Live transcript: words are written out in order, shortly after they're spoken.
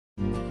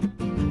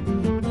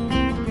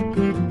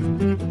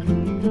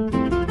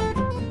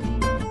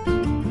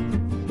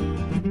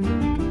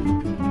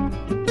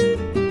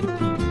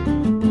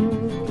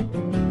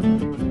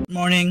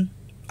Morning.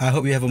 I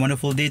hope you have a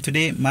wonderful day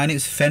today. My name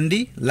is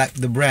FENDI Like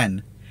the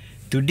Brand.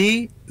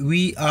 Today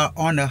we are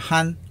on a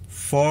hunt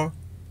for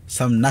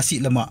some Nasi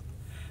Lemak.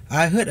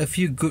 I heard a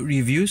few good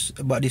reviews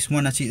about this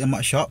one Nasi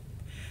Lemak shop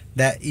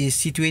that is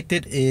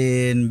situated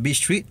in Beach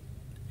Street.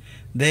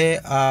 They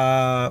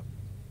are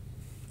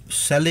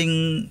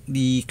selling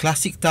the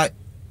classic type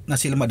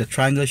Nasi Lemak, the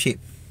triangle shape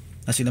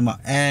Nasi Lemak,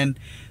 and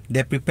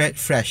they're prepared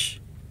fresh.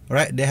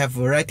 Alright, they have a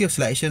variety of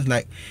selections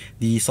like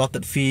the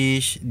salted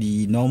fish,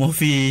 the normal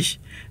fish,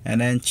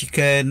 and then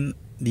chicken,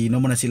 the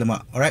normal Nasi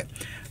Lemak. Alright,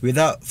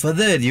 without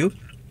further ado,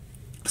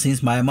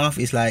 since my mouth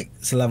is like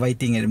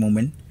salivating at the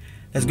moment,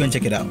 let's go and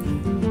check it out.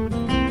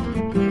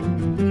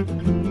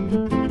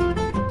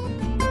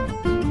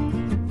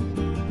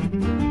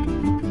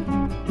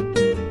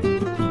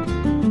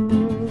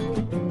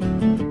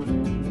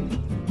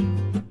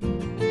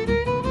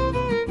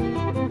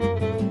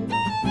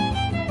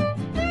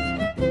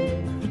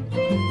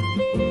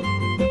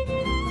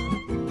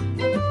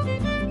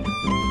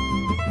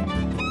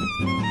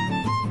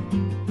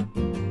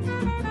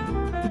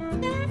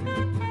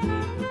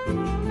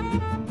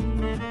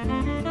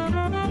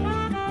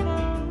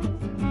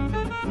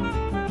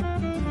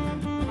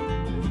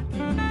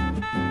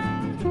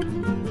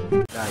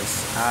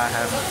 Guys, I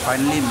have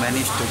finally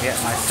managed to get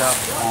myself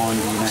on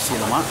the Nasi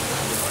Lemak.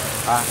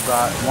 I've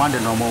got one, the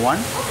normal one,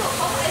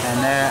 and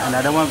then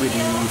another one with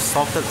the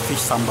salted fish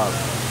sambal.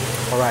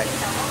 Alright,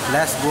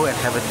 let's go and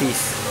have a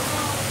taste.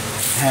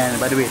 And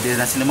by the way, the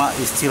Nasi Lemak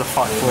is still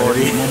hot for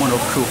the moment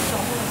of truth.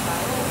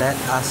 Let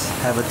us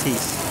have a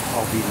taste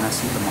of the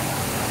Nasi Lemak.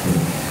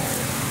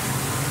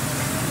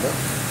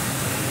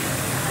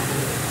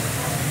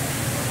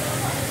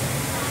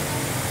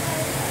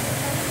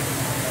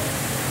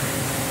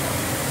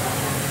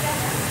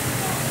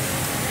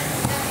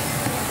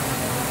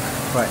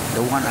 Right,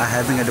 the one I'm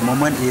having at the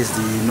moment is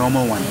the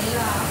normal one.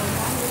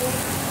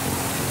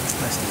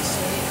 That's this.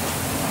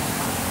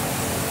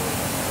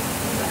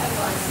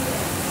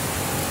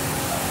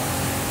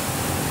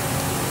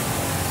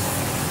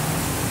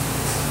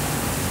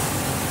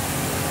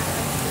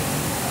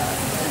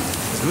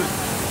 It's good.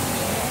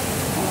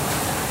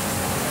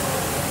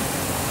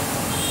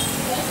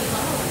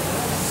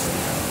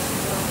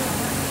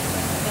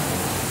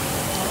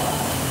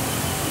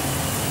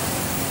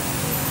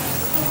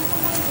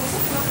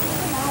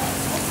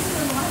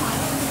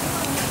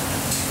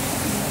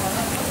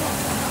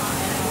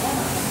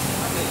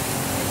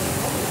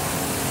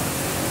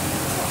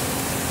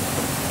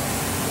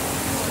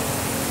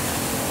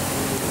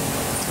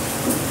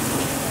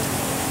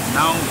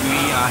 Now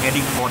we are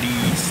heading for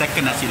the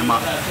second Nasi Lemak,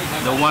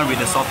 the one with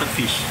the salted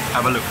fish.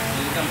 Have a look.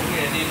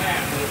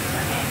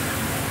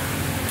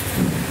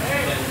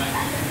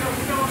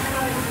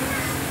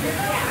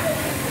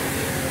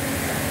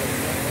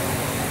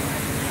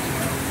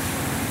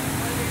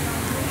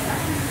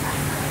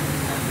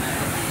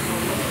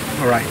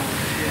 Alright,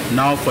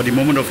 now for the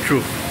moment of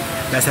truth.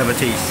 Let's have a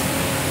taste.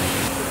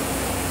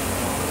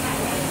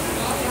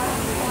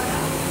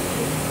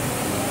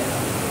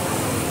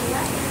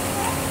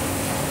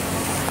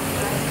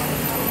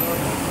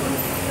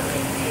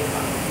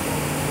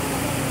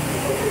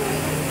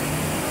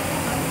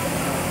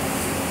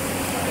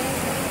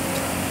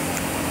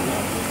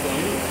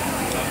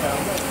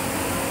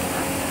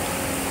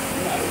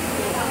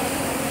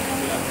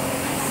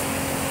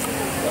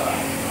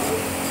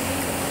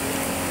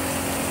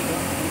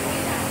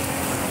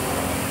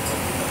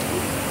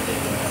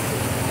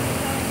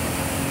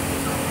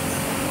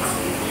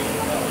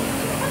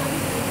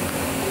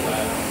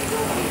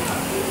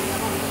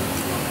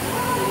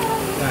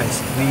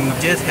 Guys, we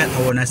just had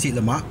our Nasi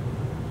Lemak.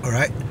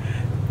 Alright,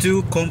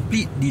 to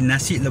complete the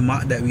Nasi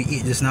Lemak that we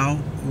ate just now,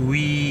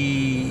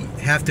 we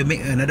have to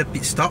make another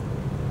pit stop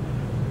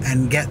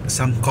and get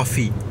some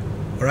coffee.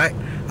 Alright,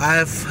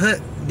 I've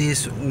heard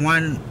this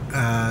one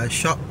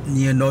shop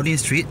near Noordin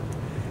Street,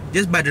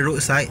 just by the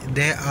roadside.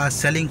 They are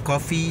selling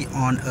coffee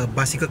on a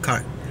bicycle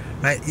cart.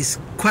 Right, it's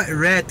quite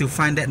rare to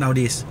find that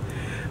nowadays.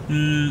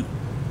 The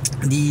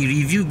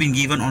review being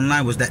given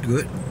online was that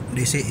good.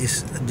 They say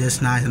it's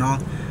just nice and all.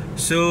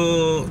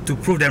 So to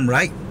prove them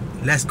right,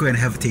 let's go and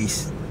have a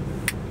taste.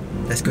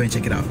 Let's go and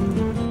check it out.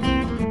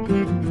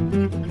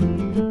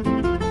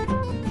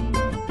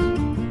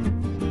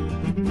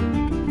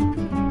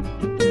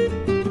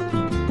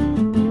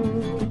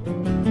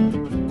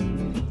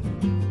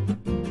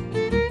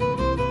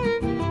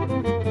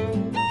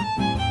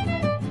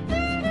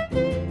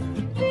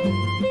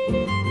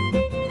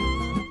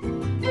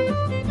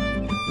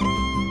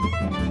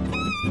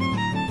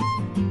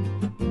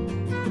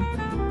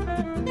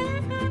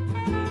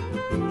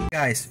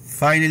 Guys,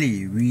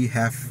 finally we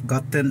have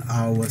gotten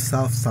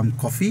ourselves some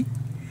coffee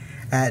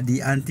at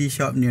the Aunty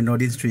shop near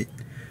Noordin Street.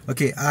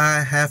 Okay,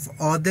 I have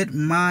ordered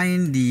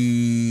mine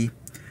the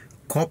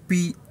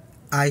Kopi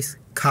iced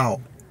cow.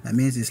 That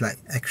means it's like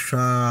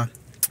extra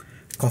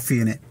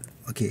coffee in it.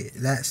 Okay,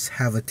 let's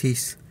have a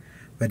taste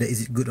whether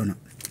is it good or not.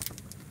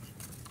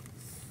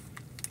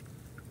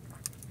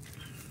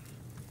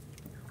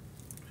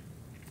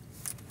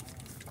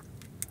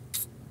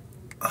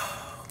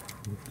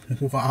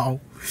 Wow,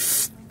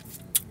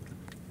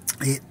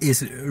 it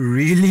is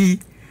really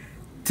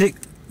thick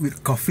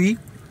with coffee,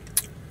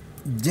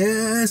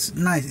 just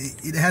nice.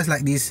 It has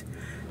like this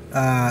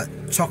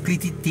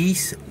chocolatey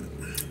taste.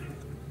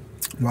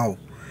 Wow,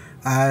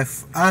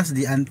 I've asked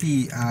the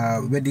auntie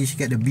where did she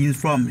get the beans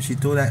from. She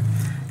told that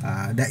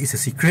that is a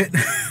secret.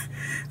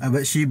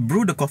 But she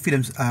brewed the coffee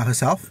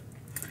herself.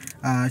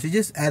 She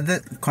just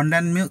added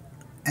condensed milk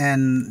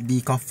and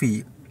the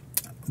coffee,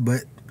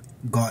 but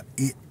God,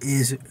 it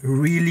is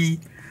really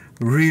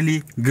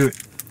good.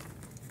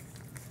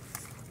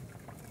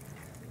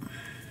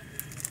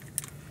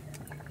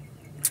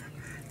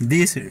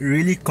 This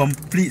really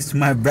completes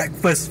my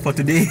breakfast for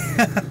today.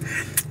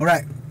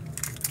 Alright,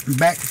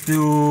 back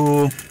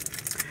to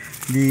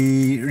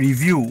the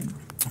review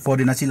for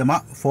the Nasi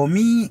Lemak. For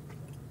me,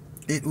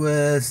 it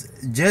was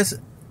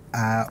just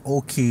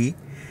okay.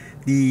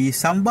 The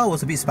sambal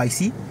was a bit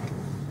spicy.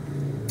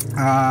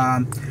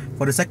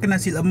 For the second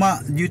Nasi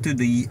Lemak, due to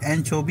the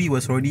anchovy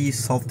was already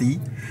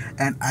salty,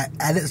 and I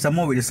added some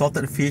more with the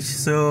salted fish,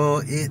 so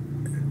it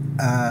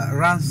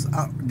runs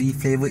out the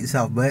flavor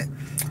itself. But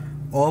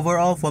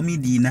overall, for me,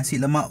 the Nasi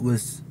Lemak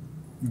was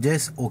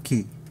just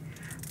okay.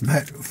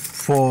 But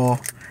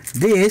for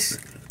this,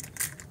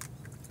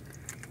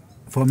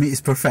 for me,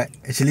 it's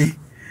perfect. Actually,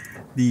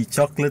 the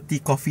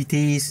chocolatey coffee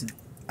taste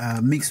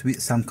mixed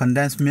with some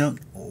condensed milk.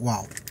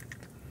 Wow,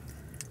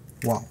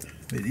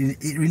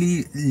 it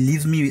really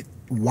leaves me with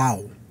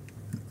wow.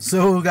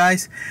 So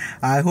guys,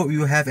 I hope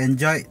you have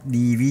enjoyed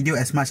the video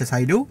as much as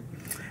I do,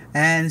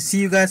 and see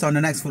you guys on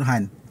the next food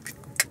hunt.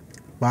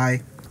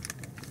 Bye.